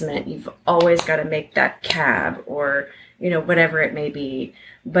cab placement, you've always got to make that cab or, whatever it may be.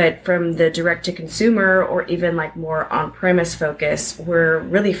 But from the direct to consumer or even like more on premise focus, we're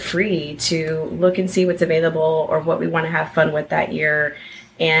really free to look and see what's available or what we want to have fun with that year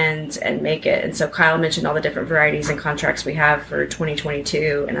and make it. And so Kyle mentioned all the different varieties and contracts we have for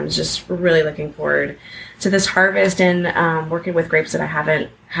 2022. And I'm just really looking forward to this harvest and working with grapes that I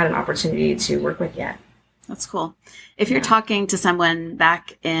haven't had an opportunity to work with yet. That's cool. If you're talking to someone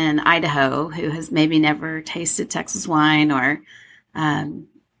back in Idaho who has maybe never tasted Texas wine or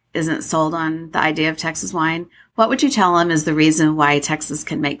isn't sold on the idea of Texas wine, what would you tell them is the reason why Texas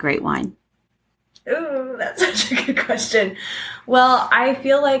can make great wine? Ooh, that's such a good question. Well, I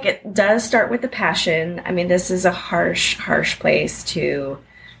feel like it does start with the passion. I mean, this is a harsh place to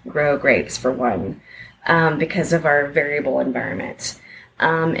grow grapes for one, because of our variable environment.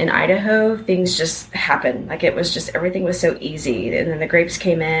 In Idaho, things just happened. Like everything was so easy. And then the grapes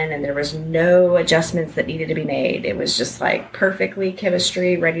came in and there was no adjustments that needed to be made. It was just like perfectly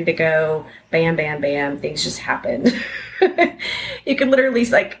chemistry, ready to go. Bam, bam, bam. Things just happened. You could literally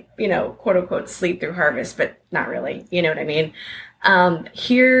quote unquote sleep through harvest, but not really. You know what I mean?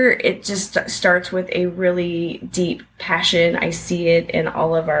 Here, it just starts with a really deep passion. I see it in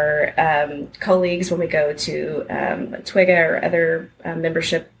all of our colleagues when we go to Twiga or other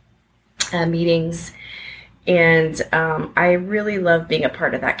membership meetings. And I really love being a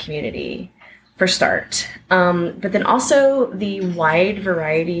part of that community, for start. But then also the wide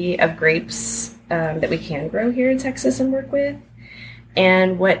variety of grapes that we can grow here in Texas and work with.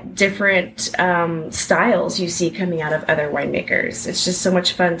 And what different styles you see coming out of other winemakers. It's just so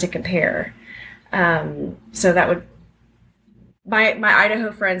much fun to compare. So that would, my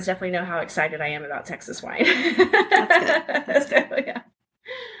Idaho friends definitely know how excited I am about Texas wine. That's good. So, yeah.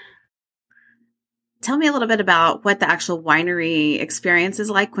 Tell me a little bit about what the actual winery experience is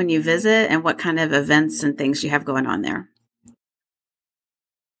like when you visit and what kind of events and things you have going on there.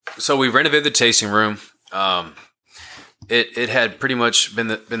 So we renovated the tasting room. It had pretty much been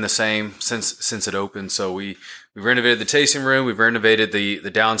the same since it opened. So we renovated the tasting room. We've renovated the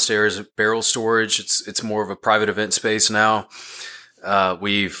downstairs barrel storage. It's more of a private event space now.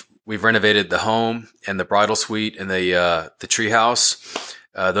 We've renovated the home and the bridal suite and the treehouse.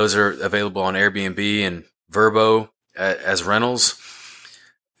 Those are available on Airbnb and Vrbo as rentals.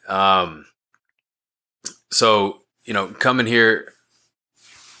 So coming here,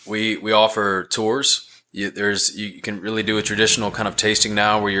 we offer tours. You can really do a traditional kind of tasting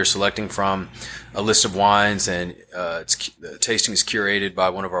now where you're selecting from a list of wines and the tasting is curated by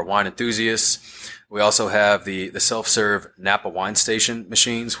one of our wine enthusiasts. We also have the self-serve Napa wine station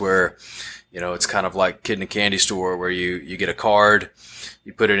machines where, it's kind of like kid in a candy store where you get a card,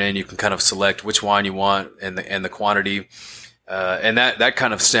 you put it in, you can kind of select which wine you want and the quantity. And that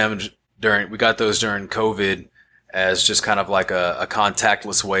kind of stemmed we got those during COVID as just kind of like a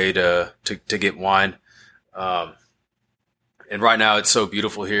contactless way to get wine. And right now it's so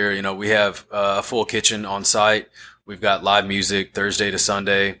beautiful here. We have a full kitchen on site. We've got live music Thursday to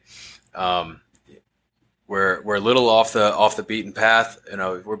Sunday. We're a little off the beaten path.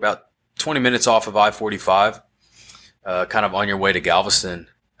 We're about 20 minutes off of I-45, kind of on your way to Galveston.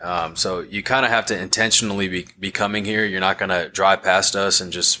 So you kind of have to intentionally be coming here. You're not going to drive past us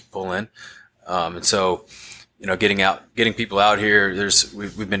and just pull in. And so, getting people out here,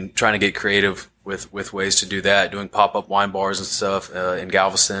 we've been trying to get creative with ways to do that, doing pop-up wine bars and stuff in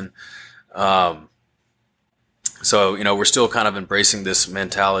Galveston. So, we're still kind of embracing this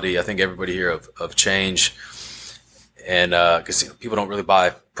mentality, I think everybody here, of change. And because people don't really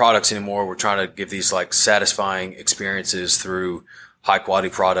buy products anymore, we're trying to give these like satisfying experiences through high-quality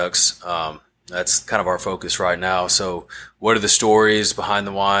products. That's kind of our focus right now. So what are the stories behind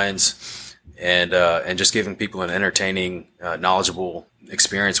the wines? And just giving people an entertaining, knowledgeable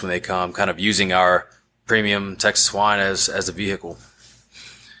experience when they come, kind of using our premium Texas wine as a vehicle.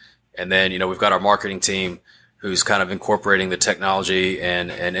 And then, we've got our marketing team who's kind of incorporating the technology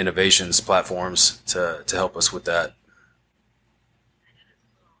and innovations platforms to help us with that.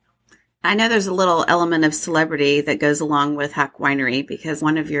 I know there's a little element of celebrity that goes along with Hack Winery because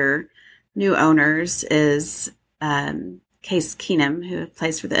one of your new owners is Case Keenum, who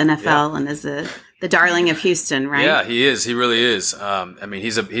plays for the NFL and is the darling of Houston, right? Yeah, he is. He really is.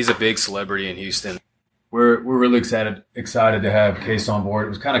 He's a big celebrity in Houston. We're really excited to have Case on board. It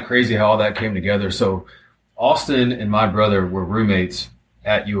was kind of crazy how all that came together. So Austin and my brother were roommates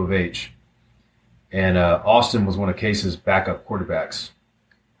at U of H, and Austin was one of Case's backup quarterbacks.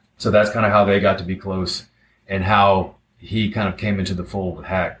 So that's kind of how they got to be close and how he kind of came into the fold with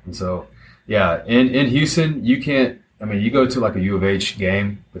Hack. And so, yeah, in Houston, you go to like a U of H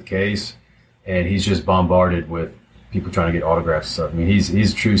game with Case, and he's just bombarded with people trying to get autographs and stuff. I mean,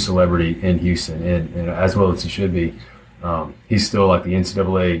 he's a true celebrity in Houston, and as well as he should be. He's still like the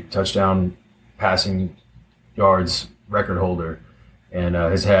NCAA touchdown passing yards record holder, and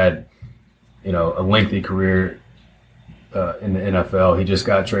has had, a lengthy career in the NFL. He just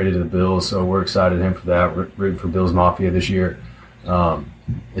got traded to the Bills, so we're excited for him for that. We're rooting for Bills Mafia this year.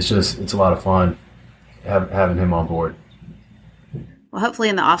 It's a lot of fun having him on board. Well, hopefully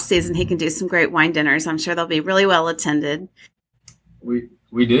in the off season he can do some great wine dinners. I'm sure they'll be really well attended.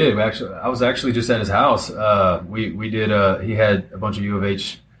 We did actually. I was actually just at his house. We did. He had a bunch of U of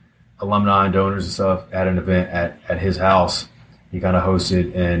H alumni and donors and stuff at an event at his house. He kind of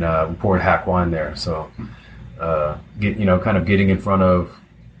hosted, and we poured Hack wine there. So. Kind of getting in front of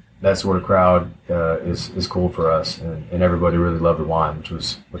that sort of crowd is cool for us, and everybody really loved the wine, which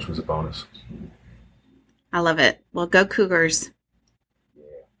was a bonus. I love it. Well, go Cougars!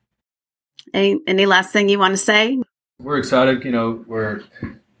 Any last thing you want to say? We're excited.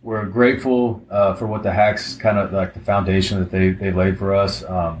 We're grateful for what the Hacks kind of like the foundation that they laid for us.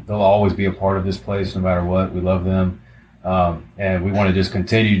 They'll always be a part of this place no matter what. We love them. And we want to just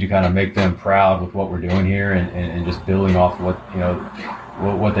continue to kind of make them proud with what we're doing here and just building off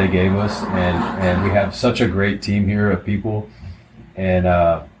what they gave us. And we have such a great team here of people. And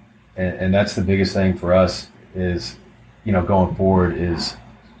that's the biggest thing for us is, going forward is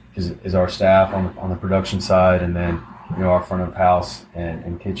our staff on the production side, and then, our front of house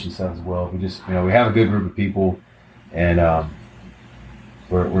and kitchen stuff as well. We just, we have a good group of people, and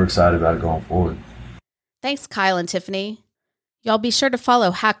we're excited about it going forward. Thanks, Kyle and Tiffany. Y'all be sure to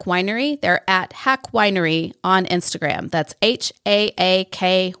follow Hack Winery. They're at Hack Winery on Instagram. That's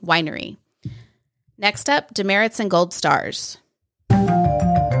HAAK Winery. Next up, demerits and gold stars.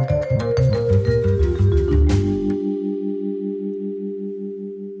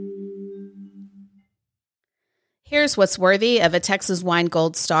 Here's what's worthy of a Texas Wine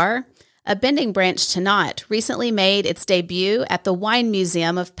Gold Star. A Bending Branch Tannat recently made its debut at the Wine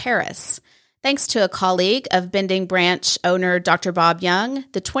Museum of Paris. Thanks to a colleague of Bending Branch owner Dr. Bob Young,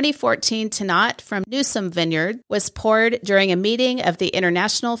 the 2014 Tannat from Newsom Vineyard was poured during a meeting of the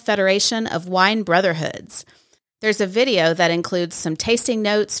International Federation of Wine Brotherhoods. There's a video that includes some tasting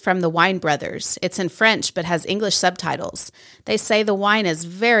notes from the Wine Brothers. It's in French but has English subtitles. They say the wine is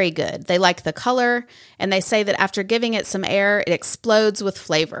very good. They like the color, and they say that after giving it some air, it explodes with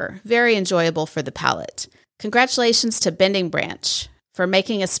flavor. Very enjoyable for the palate. Congratulations to Bending Branch for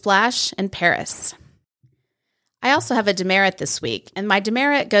making a splash in Paris. I also have a demerit this week, and my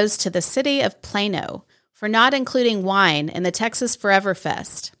demerit goes to the city of Plano for not including wine in the Texas Forever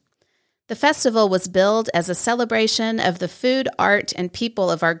Fest. The festival was billed as a celebration of the food, art, and people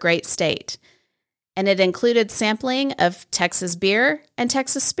of our great state, and it included sampling of Texas beer and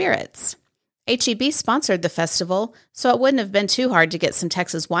Texas spirits. H-E-B sponsored the festival, so it wouldn't have been too hard to get some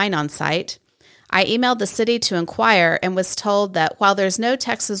Texas wine on site. I emailed the city to inquire and was told that while there's no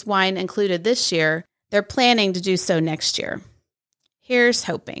Texas wine included this year, they're planning to do so next year. Here's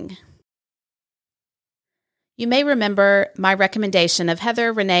hoping. You may remember my recommendation of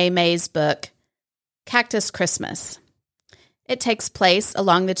Heather Renee May's book, Cactus Christmas. It takes place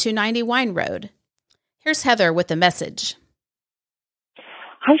along the 290 Wine Road. Here's Heather with the message.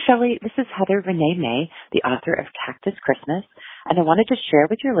 Hi, Shelley. This is Heather Renee May, the author of Cactus Christmas, and I wanted to share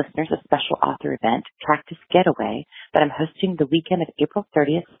with your listeners a special author event, Cactus Getaway, that I'm hosting the weekend of April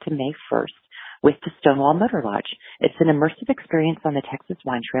 30th to May 1st with the Stonewall Motor Lodge. It's an immersive experience on the Texas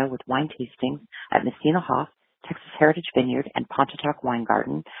Wine Trail with wine tastings at Messina Hoff, Texas Heritage Vineyard, and Pontotoc Wine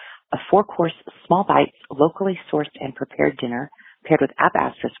Garden, a 4-course small bites, locally sourced and prepared dinner paired with Ab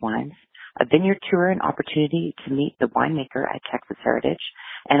Astris wines, a vineyard tour and opportunity to meet the winemaker at Texas Heritage,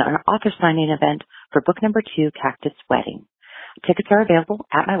 and an author signing event for book number 2, Cactus Wedding. Tickets are available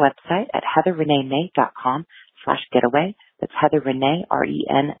at my website at heatherreneemay.com/getaway. That's Heather Renee,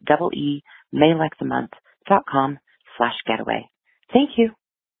 RENEE, May like the month.com/getaway. Thank you.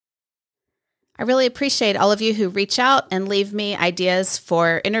 I really appreciate all of you who reach out and leave me ideas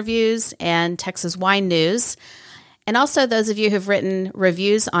for interviews and Texas wine news, and also those of you who've written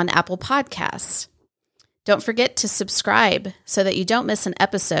reviews on Apple Podcasts. Don't forget to subscribe so that you don't miss an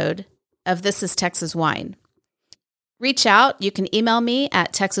episode of This is Texas Wine. Reach out. You can email me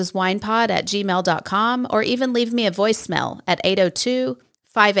at texaswinepod@gmail.com or even leave me a voicemail at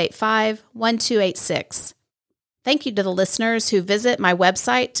 802-585-1286. Thank you to the listeners who visit my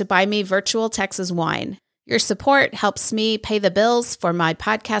website to buy me virtual Texas wine. Your support helps me pay the bills for my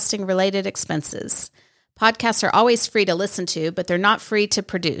podcasting-related expenses. Podcasts are always free to listen to, but they're not free to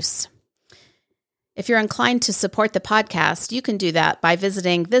produce. If you're inclined to support the podcast, you can do that by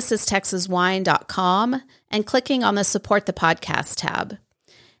visiting thisistexaswine.com and clicking on the Support the Podcast tab.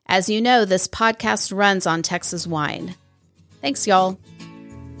 As you know, this podcast runs on Texas Wine. Thanks, y'all.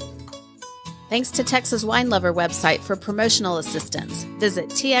 Thanks to Texas Wine Lover website for promotional assistance. Visit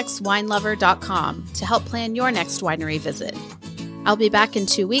txwinelover.com to help plan your next winery visit. I'll be back in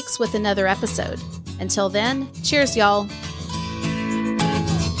 2 weeks with another episode. Until then, cheers, y'all.